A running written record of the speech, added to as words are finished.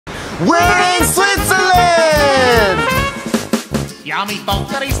We're in Switzerland! Yummy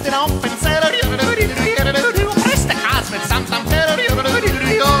bunker ist in open cellar. Press the cars with some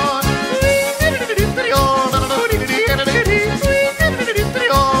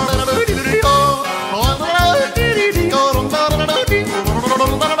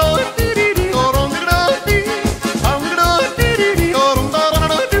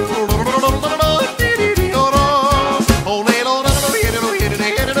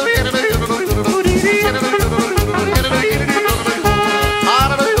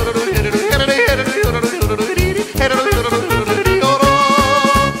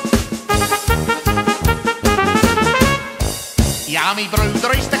Yummy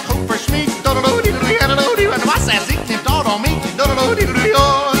Bruder ist der Kupferschmied. Und was sieht nicht da mit.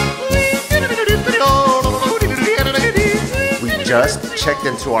 We just checked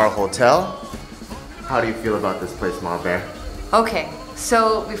into our hotel. How do you feel about this place, Ma Bear? Okay,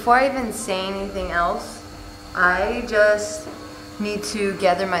 so before I even say anything else, I just need to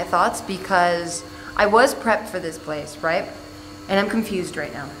gather my thoughts because I was prepped for this place, right? And I'm confused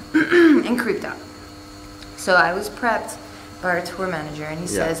right now and creeped out. So I was prepped by our tour manager and he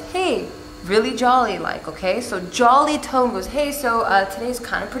says, hey, really jolly like, okay? So jolly tone goes, hey, so today's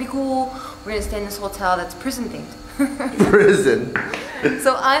kind of pretty cool. We're gonna stay in this hotel that's prison themed. Prison?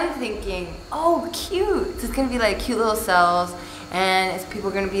 So I'm thinking, oh, cute. It's gonna be like cute little cells and it's, people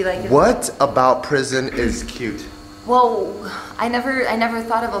are gonna be like, what about prison is cute? well, I never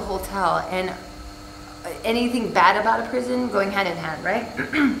thought of a hotel and anything bad about a prison going hand in hand, right?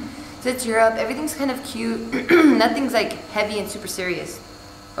 So it's Europe, everything's kind of cute, nothing's like heavy and super serious,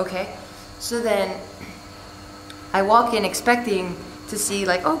 okay? So then I walk in expecting to see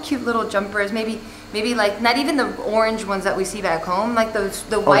like, oh, cute little jumpers, maybe like not even the orange ones that we see back home, like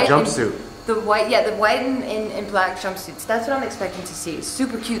the white jumpsuit. The white and black jumpsuits. That's what I'm expecting to see.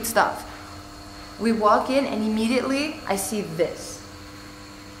 Super cute stuff. We walk in and immediately I see this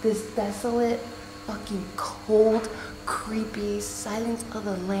desolate, fucking cold, creepy, Silence of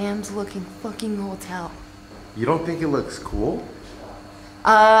the Lambs looking fucking hotel. You don't think it looks cool?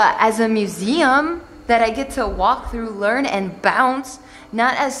 As a museum that I get to walk through, learn, and bounce,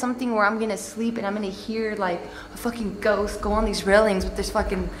 not as something where I'm gonna sleep and I'm gonna hear like a fucking ghost go on these railings with this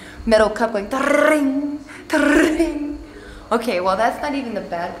fucking metal cup going ta-ring, ta-ring. Okay, well that's not even the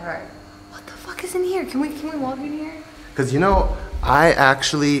bad part. What the fuck is in here? Can we walk in here? Because you know, I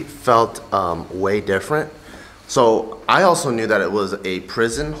actually felt way different. So I also knew that it was a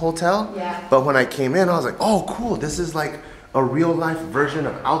prison hotel. Yeah. But when I came in, I was like, oh cool, this is like a real life version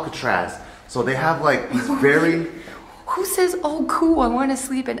of Alcatraz. So they have like these very... Who says, oh cool, I want to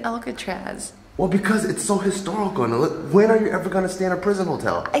sleep in Alcatraz? Well, because it's so historical. And look, when are you ever going to stay in a prison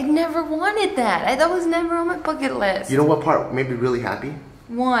hotel? I never wanted that. That was never on my bucket list. You know what part made me really happy?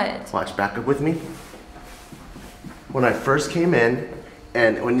 What? Watch, back up with me. When I first came in,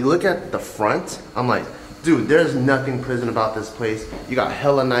 and when you look at the front, I'm like, dude, there's nothing prison about this place. You got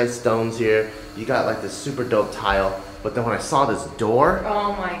hella nice stones here. You got like this super dope tile. But then when I saw this door,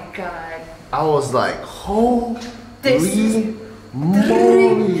 Oh my god. I was like, holy This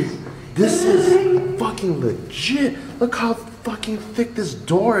moly. This is fucking legit. Look how fucking thick this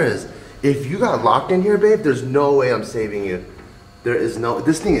door is. If you got locked in here, babe, there's no way I'm saving you. There is no,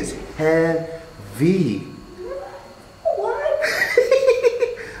 this thing is heavy. What?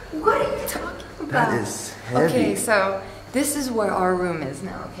 What are you talking about? That is heavy. Okay, so this is where our room is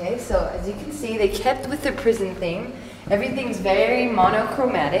now, okay? So as you can see, they kept with the prison theme. Everything's very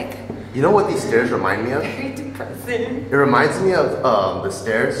monochromatic. You know what these stairs remind me of? Very depressing. It reminds me of the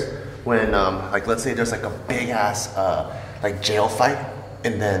stairs when, like, let's say there's like a big ass, like jail fight,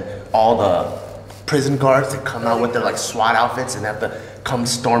 and then all the prison guards that come out with their like SWAT outfits and have to come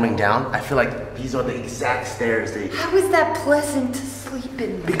storming down. I feel like these are the exact stairs they. How is that pleasant to sleep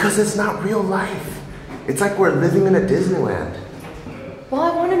in? Because it's not real life. It's like we're living in a Disneyland. Well,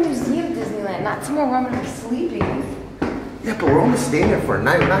 I want a museum Disneyland, not somewhere where I'm gonna be sleeping. Yeah, but we're only staying here for a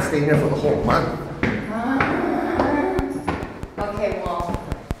night. We're not staying here for the whole month. Okay, well,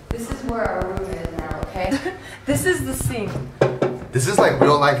 this is where our room is now, okay? This is the sink. This is like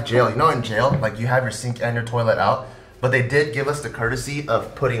real life jail. You know, in jail, like you have your sink and your toilet out, but they did give us the courtesy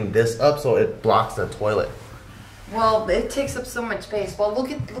of putting this up so it blocks the toilet. Well, it takes up so much space. Well, look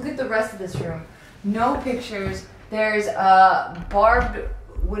at the rest of this room. No pictures. There's a barbed,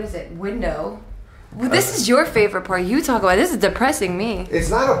 what is it, window. Well, this is your favorite part. You talk about it. This is depressing me. It's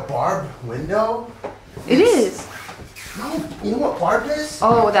not a barbed window. It is. No, you know what barbed is?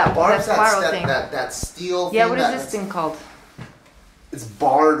 Oh, that Barbed's spiral thing. That steel thing. Yeah, what is this thing called? It's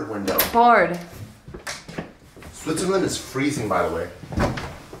barred window. Barred. Switzerland is freezing, by the way.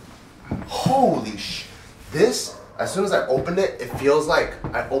 Holy sh! This, as soon as I opened it, it feels like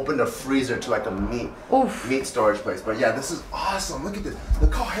I opened a freezer to like a meat storage place. But yeah, this is awesome. Look at this.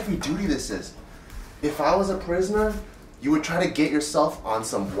 Look how heavy duty this is. If I was a prisoner, you would try to get yourself on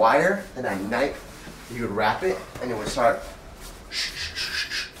some wire, and at night you would wrap it, and it would start.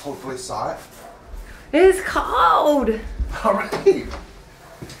 Hopefully, saw it. It is cold. All right.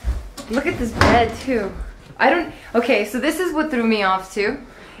 Look at this bed too. Okay, so this is what threw me off too.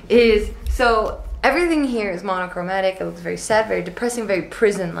 So everything here is monochromatic. It looks very sad, very depressing, very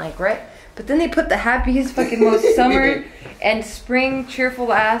prison-like, right? But then they put the happiest, fucking most summer and spring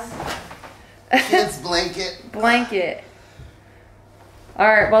cheerful ass Kids blanket. All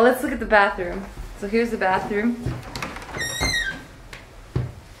right, well, let's look at the bathroom. So here's the bathroom.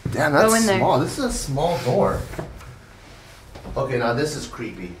 Damn, that's small. This is a small door. Okay, now this is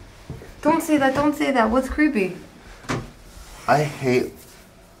creepy. Don't say that. Don't say that. What's creepy? I hate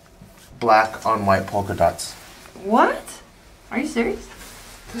black on white polka dots. What? Are you serious?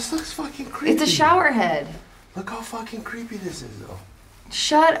 This looks fucking creepy. It's a shower head. Look how fucking creepy this is, though.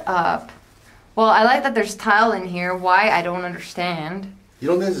 Shut up. Well, I like that there's tile in here. Why? I don't understand. You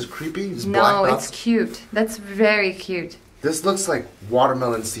don't think this is creepy? This no, black dots? It's cute. That's very cute. This looks like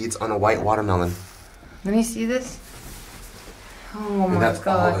watermelon seeds on a white watermelon. Let me see this. Oh my that's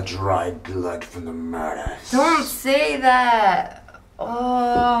god. all the dried blood from the murders. Don't say that. Oh.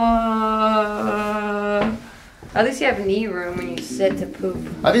 At least you have knee room when you sit to poop.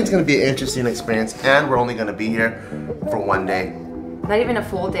 I think it's going to be an interesting experience, and we're only going to be here for one day. Not even a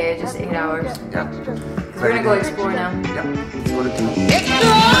full day, just 8 hours. Yeah. We're going to go explore now. Yeah. Let's go to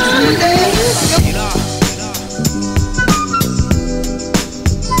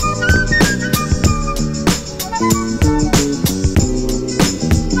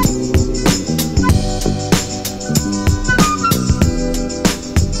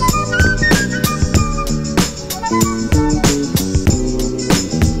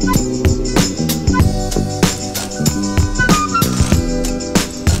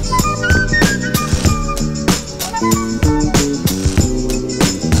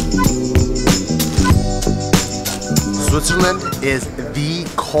Switzerland is the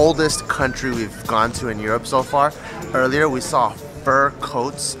coldest country we've gone to in Europe so far. Earlier we saw fur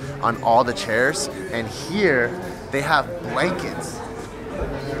coats on all the chairs, and here they have blankets.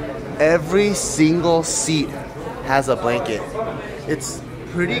 Every single seat has a blanket. It's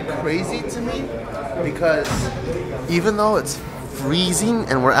pretty crazy to me because even though it's freezing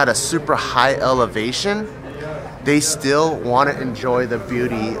and we're at a super high elevation, they still want to enjoy the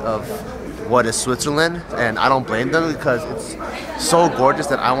beauty of what is Switzerland, and I don't blame them because it's so gorgeous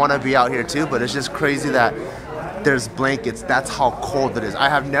that I want to be out here too. But it's just crazy that there's blankets. That's how cold it is. I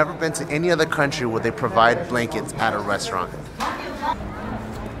have never been to any other country where they provide blankets at a restaurant.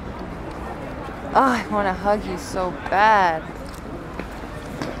 Oh, I want to hug you so bad.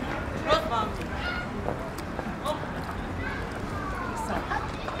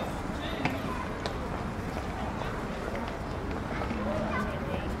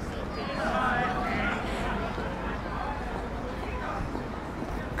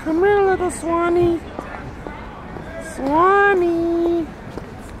 Come here, little Swanee. Swanee.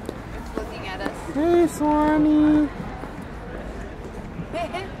 Looking at us. Hey, Swanee.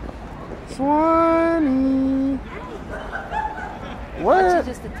 Swanee. What? Did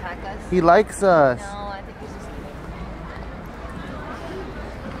he just attack us? He likes us. No, I think he's just...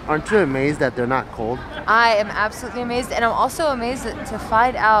 Aren't you amazed that they're not cold? I am absolutely amazed, and I'm also amazed to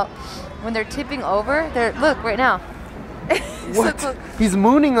find out when they're tipping over. Look right now. What? So he's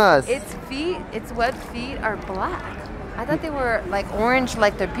mooning us. Its webbed feet are black. I thought they were like orange,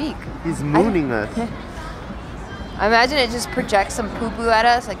 like their beak. He's mooning us. I imagine it just projects some poo-poo at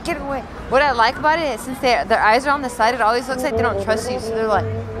us, like, get away. What I like about it is since their eyes are on the side, it always looks like they don't trust you, so they're like...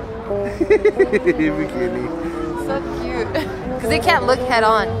 So cute. Because they can't look head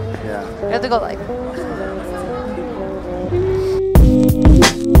on. Yeah. You have to go like...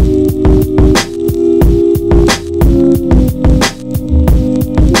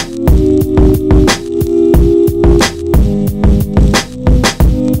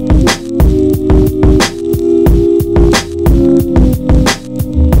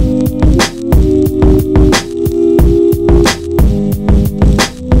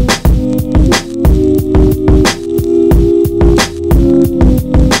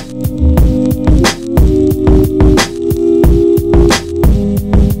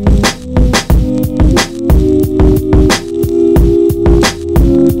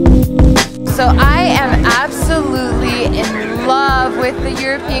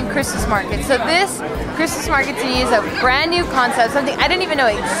 Chinese, a brand new concept, something I didn't even know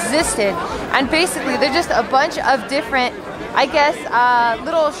existed. And basically, they're just a bunch of different, I guess,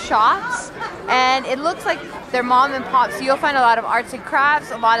 little shops. And it looks like they're mom and pop. So you'll find a lot of arts and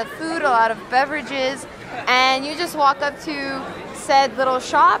crafts, a lot of food, a lot of beverages. And you just walk up to said little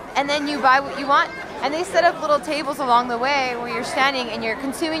shop and then you buy what you want. And they set up little tables along the way where you're standing and you're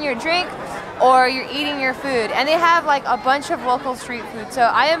consuming your drink or you're eating your food. And they have like a bunch of local street food. So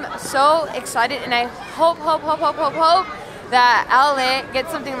I am so excited, and I hope that LA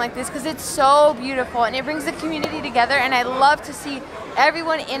gets something like this because it's so beautiful and it brings the community together. And I love to see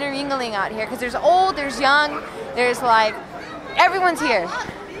everyone intermingling out here because there's old, there's young, there's like, everyone's here.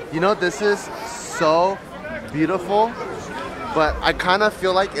 You know, this is so beautiful, but I kind of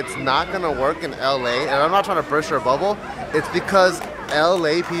feel like it's not gonna work in LA, and I'm not trying to burst your bubble. It's because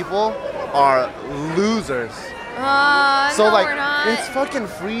LA people are losers. So no, like, we're not. it's fucking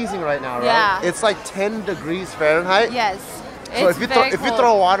freezing right now, right? Yeah. It's like 10 degrees Fahrenheit. Yes. So It's if you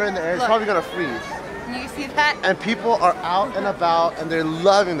throw water in the air, it's Look. probably gonna freeze. You see that? And people are out and about, and they're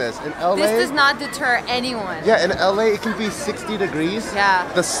loving this. In LA, This does not deter anyone. yeah, in LA it can be 60 degrees.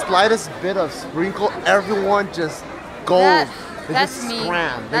 Yeah. The slightest bit of sprinkle, everyone just goes. They That's just me.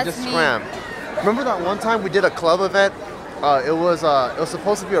 scram. They That's just me. scram. Remember that one time we did a club event? It was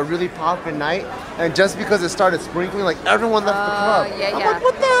supposed to be a really popular night, and just because it started sprinkling, like everyone left the club. yeah, I'm yeah. like,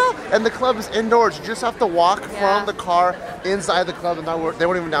 what the hell? And the club is indoors. You just have to walk Yeah. from the car inside the club, and they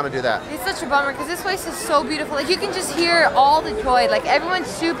weren't even down to do that. It's such a bummer because this place is so beautiful. Like you can just hear all the joy. Like everyone's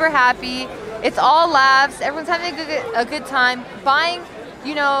super happy. It's all laughs. Everyone's having a good time. Buying,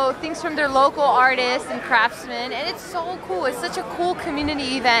 you know, things from their local artists and craftsmen, and it's so cool. It's such a cool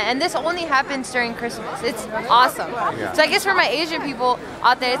community event, and this only happens during Christmas. It's awesome. Yeah. So I guess for my Asian people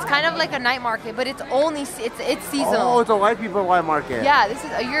out there, it's kind of like a night market, but it's only it's seasonal. Oh, it's a white people white market. Yeah, this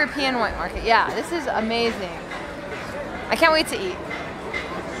is a European white market. Yeah, this is amazing. I can't wait to eat.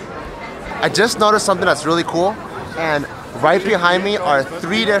 I just noticed something that's really cool, and right behind me are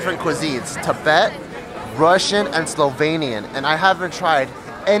 3 different cuisines: Tibet, Russian, and Slovenian, and I haven't tried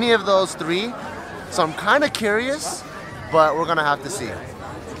any of those 3, so I'm kind of curious, but we're gonna have to see.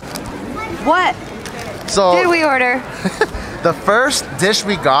 What So did we order? the first dish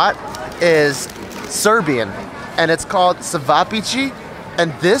we got is Serbian, and it's called cevapici,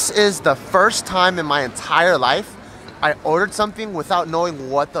 and this is the first time in my entire life I ordered something without knowing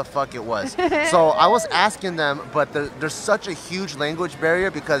what the fuck it was. So I was asking them, but there's such a huge language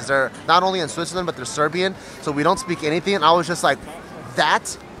barrier because they're not only in Switzerland, but they're Serbian, so we don't speak anything. And I was just like,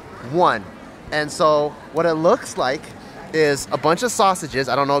 that's one. And so what it looks like is a bunch of sausages.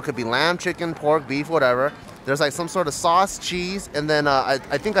 I don't know, it could be lamb, chicken, pork, beef, whatever. There's like some sort of sauce, cheese, and then I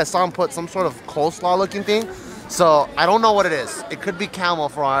think I saw him put some sort of coleslaw looking thing. So I don't know what it is. It could be camel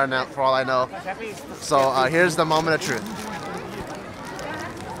for all I know. So here's the moment of truth.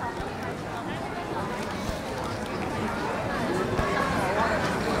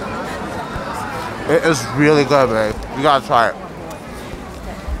 It is really good, babe. You gotta try it.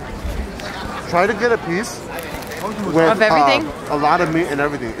 Try to get a piece with Of everything? a lot of meat and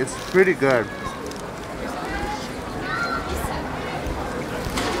everything. It's pretty good.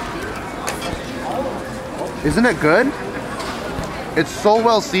 Isn't it good? It's so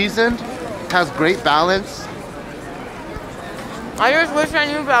well seasoned, has great balance. I just wish I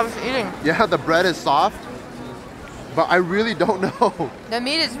knew what I was eating. Yeah, the bread is soft, but I really don't know. The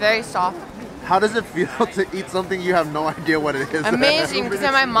meat is very soft. How does it feel to eat something you have no idea what it is? Amazing, because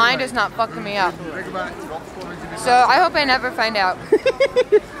my mind is not fucking me up. So I hope I never find out.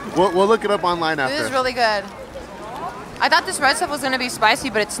 We'll look it up online after. This is really good. I thought this red stuff was gonna be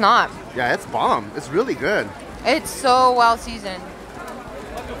spicy, but it's not. Yeah, it's bomb. It's really good. It's so well seasoned.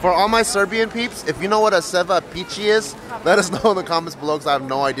 For all my Serbian peeps, if you know what a cevapici is, let us know in the comments below because I have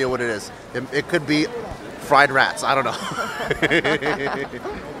no idea what it is. It could be fried rats. I don't know.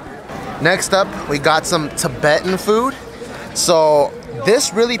 Next up, we got some Tibetan food. So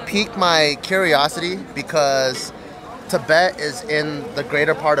this really piqued my curiosity because Tibet is in the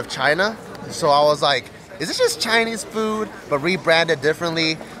greater part of China. So I was like, is this just Chinese food but rebranded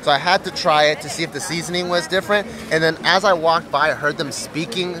differently? So I had to try it to see if the seasoning was different. And then as I walked by, I heard them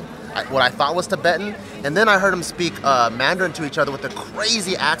speaking what I thought was Tibetan. And then I heard them speak Mandarin to each other with a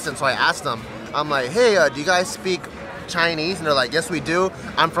crazy accent. So I asked them, I'm like, hey, do you guys speak Chinese? And they're like, yes, we do.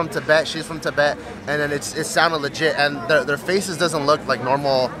 I'm from Tibet, she's from Tibet. And then it sounded legit. And their faces doesn't look like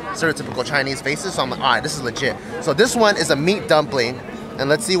normal, stereotypical Chinese faces. So I'm like, all right, this is legit. So this one is a meat dumpling. And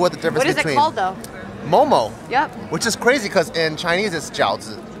let's see what the difference What is between... it called though? Momo. Yep. Which is crazy because in Chinese it's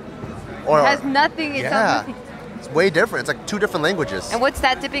jiaozi. It has nothing. It yeah. sounds nothing. It's way different. It's like 2 different languages. And what's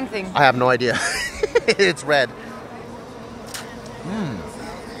that dipping thing? I have no idea. It's red.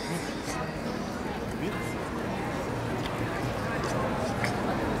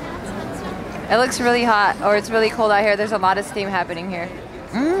 It looks really hot, or it's really cold out here. There's a lot of steam happening here.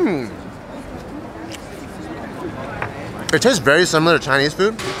 It tastes very similar to Chinese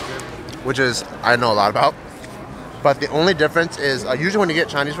food, which is, I know a lot about. But the only difference is, usually when you get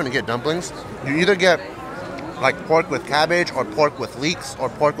Chinese, when you get dumplings, you either get like pork with cabbage, or pork with leeks, or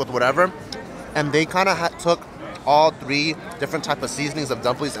pork with whatever. And they kind of took all 3 different type of seasonings of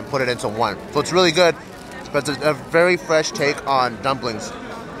dumplings and put it into one. So it's really good, but it's a very fresh take on dumplings.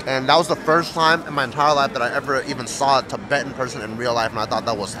 And that was the first time in my entire life that I ever even saw a Tibetan person in real life, and I thought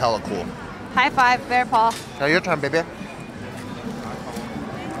that was hella cool. High five, Bear Paw. Now your turn, baby.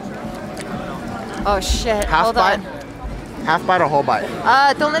 Oh shit, Half hold bite? on. Half bite or whole bite?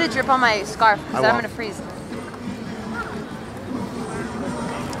 Don't let it drip on my scarf, because I'm won't. gonna freeze.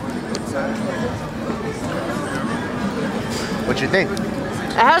 What you think?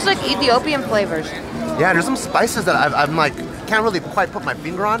 It has like Ethiopian flavors. Yeah, there's some spices that I'm like, can't really quite put my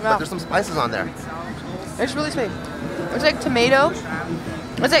finger on, Yeah. but there's some spices on there. It's really sweet. It's like tomato.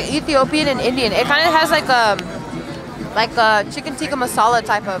 It's like Ethiopian and Indian. It kind of has like a chicken tikka masala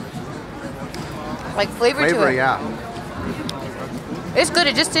type of like flavor to it. Yeah. It's good.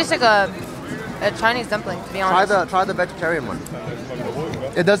 It just tastes like a Chinese dumpling, to be honest. Try the vegetarian one.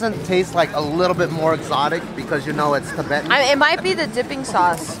 It doesn't taste like a little bit more exotic because you know it's Tibetan. It might be the dipping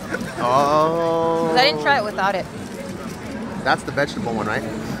sauce. Oh. 'Cause I didn't try it without it. That's the vegetable one, right?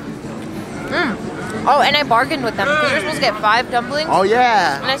 Oh, and I bargained with them because you're supposed to get 5 dumplings. Oh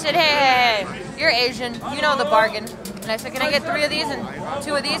yeah. And I said, hey, you're Asian. You know the bargain. And I said, can I get 3 of these and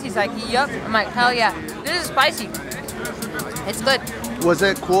 2 of these? He's like, yup. I'm like, hell yeah. This is spicy. It's good. Was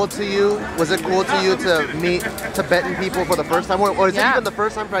it cool to you? Was it cool to you to meet Tibetan people for the first time, or is it Yeah. even the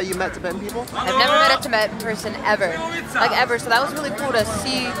first time that you met Tibetan people? I've never met a Tibetan person ever. Like ever. So that was really cool to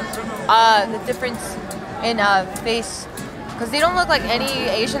see the difference in face. Because they don't look like any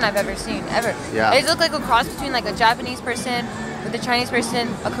Asian I've ever seen, ever. Yeah. They look like a cross between like a Japanese person with a Chinese person,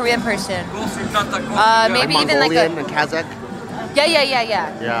 a Korean person. Maybe like even like Mongolian a... and Kazakh? Yeah.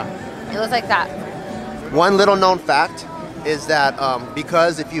 Yeah. It looks like that. One little known fact is that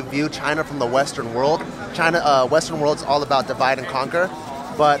because if you view China from the Western world, Western world's all about divide and conquer,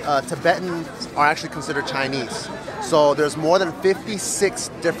 but Tibetans are actually considered Chinese. So there's more than 56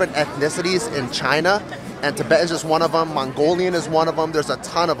 different ethnicities in China, and Tibetan is just one of them. Mongolian is one of them. There's a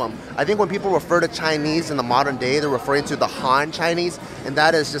ton of them. I think when people refer to Chinese in the modern day, they're referring to the Han Chinese, and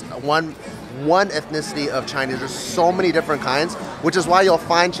that is just one ethnicity of Chinese. There's so many different kinds, which is why you'll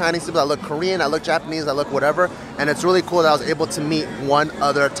find Chinese people that look Korean, that look Japanese, that look whatever. And it's really cool that I was able to meet one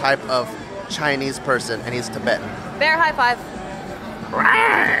other type of Chinese person, and he's Tibetan. Bear high five.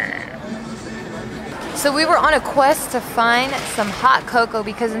 So we were on a quest to find some hot cocoa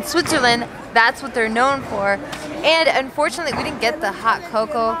because in Switzerland, that's what they're known for. And unfortunately, we didn't get the hot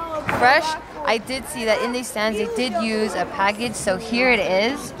cocoa fresh. I did see that in these stands, they did use a package, so here it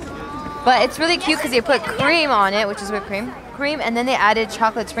is. But it's really cute because they put cream on it, which is whipped cream, and then they added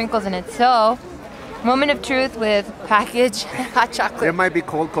chocolate sprinkles in it. So, moment of truth with packaged hot chocolate. It might be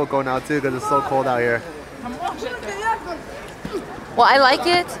cold cocoa now too because it's so cold out here. Well, I like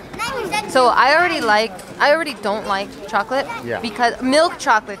it. So I already don't like chocolate. Yeah. Because milk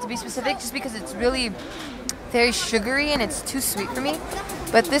chocolate, to be specific, just because it's really very sugary and it's too sweet for me.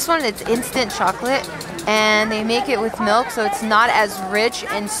 But this one, it's instant chocolate, and they make it with milk, so it's not as rich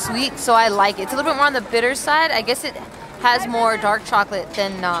and sweet. So I like it. It's a little bit more on the bitter side. I guess it has more dark chocolate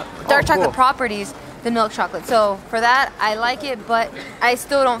than chocolate properties than milk chocolate. So for that, I like it, but I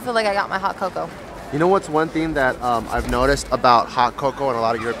still don't feel like I got my hot cocoa. You know what's one thing that I've noticed about hot cocoa in a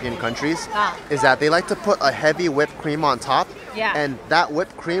lot of European countries is that they like to put a heavy whipped cream on top. Yeah. And that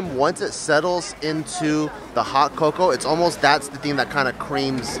whipped cream, once it settles into the hot cocoa, it's almost, that's the thing that kind of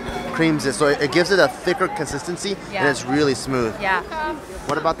creams it. So it gives it a thicker consistency, and it's really smooth. Yeah.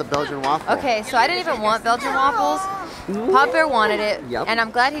 What about the Belgian waffle? Okay, so I didn't even want Belgian waffles. Pop Bear wanted it, Yep. and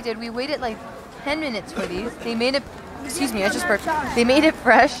I'm glad he did. We waited like 10 minutes for these. They made it, excuse me, I just burped. They made it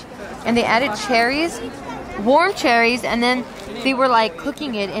fresh, and they added cherries, warm cherries, and then they were like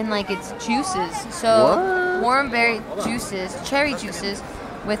cooking it in like its juices. So warm berry juices, cherry juices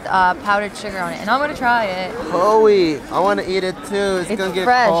with powdered sugar on it. And I'm gonna try it. Chloe, I want to eat it too. It's gonna get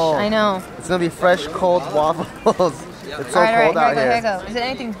fresh, cold. I know. It's gonna be fresh, cold waffles. It's so all right, cold out here here. I go. Is it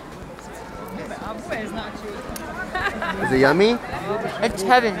anything? Is it yummy? It's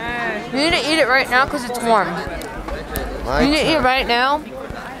heaven. You need to eat it right now because it's warm. You need to eat it right now.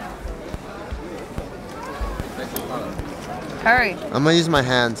 Hurry. I'm gonna use my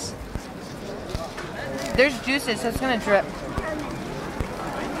hands. There's juices, so it's gonna drip.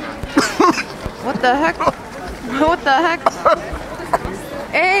 What the heck? What the heck?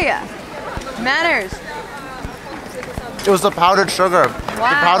 Hey, manners. It was the powdered sugar. Wow.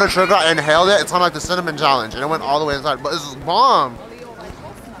 The powdered sugar, I inhaled it. It's kind of like the cinnamon challenge, and it went all the way inside. But this is bomb.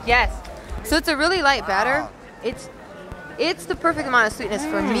 Yes. So it's a really light batter. It's the perfect amount of sweetness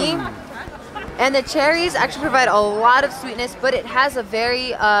for me. And the cherries actually provide a lot of sweetness, but it has a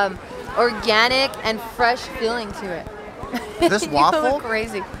very organic and fresh feeling to it. This waffle, You look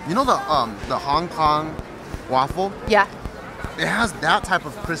crazy. You know the Hong Kong waffle? Yeah. It has that type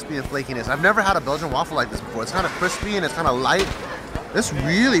of crispy and flakiness. I've never had a Belgian waffle like this before. It's kind of crispy and it's kind of light. It's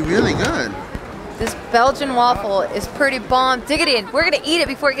really, really good. This Belgian waffle is pretty bomb. Dig it in. We're gonna eat it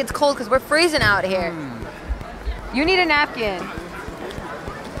before it gets cold because we're freezing out here. You need a napkin.